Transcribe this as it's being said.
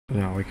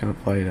No, we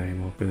can't play it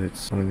anymore because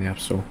it's not in the App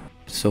Store.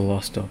 It's a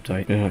lost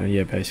update.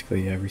 Yeah,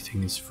 basically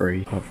everything is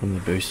free apart from the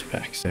booster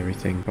packs.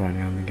 Everything right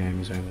now in the game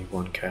is only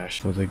 1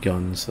 cash. All the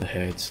guns, the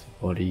heads,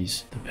 the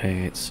bodies, the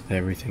pants,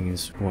 everything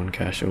is 1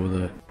 cash. All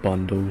the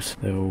bundles,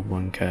 they're all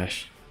 1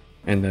 cash.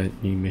 And the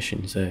new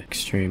missions are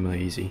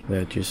extremely easy.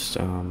 They're just,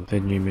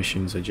 the new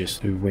missions are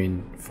just to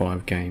win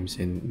 5 games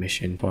in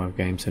mission, 5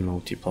 games in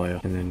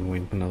multiplayer, and then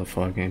win another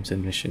 5 games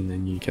in mission,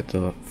 then you get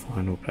the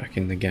final pack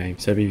in the game.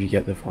 So if you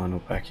get the final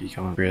pack, you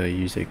can't really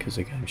use it because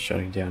the game's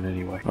shutting down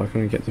anyway. I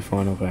couldn't get the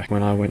final pack.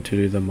 When I went to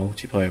do the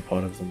multiplayer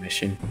part of the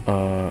mission,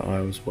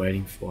 I was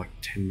waiting for like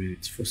 10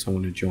 minutes for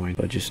someone to join,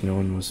 but just no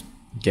one was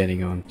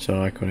getting on,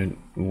 so I couldn't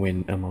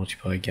win a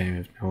multiplayer game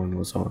if no one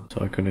was on,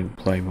 so I couldn't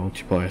play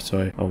multiplayer.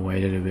 So I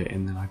waited a bit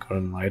and then I got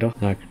on later,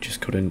 and I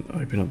just couldn't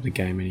open up the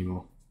game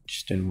anymore.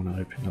 Just didn't want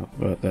to open up,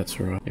 but that's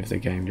alright if the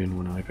game didn't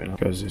want to open up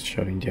because it's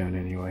shutting down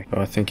anyway. But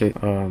I think I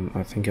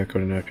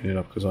couldn't open it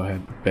up because I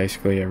had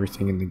basically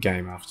everything in the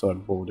game after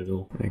I'd bought it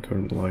all. They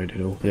couldn't load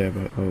it all. Yeah,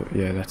 but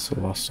yeah, that's the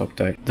last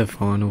update. The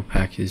final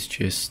pack is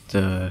just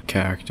the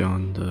character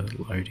on the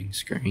loading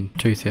screen.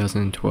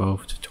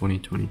 2012 to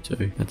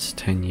 2022. That's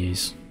 10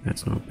 years.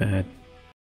 That's not bad.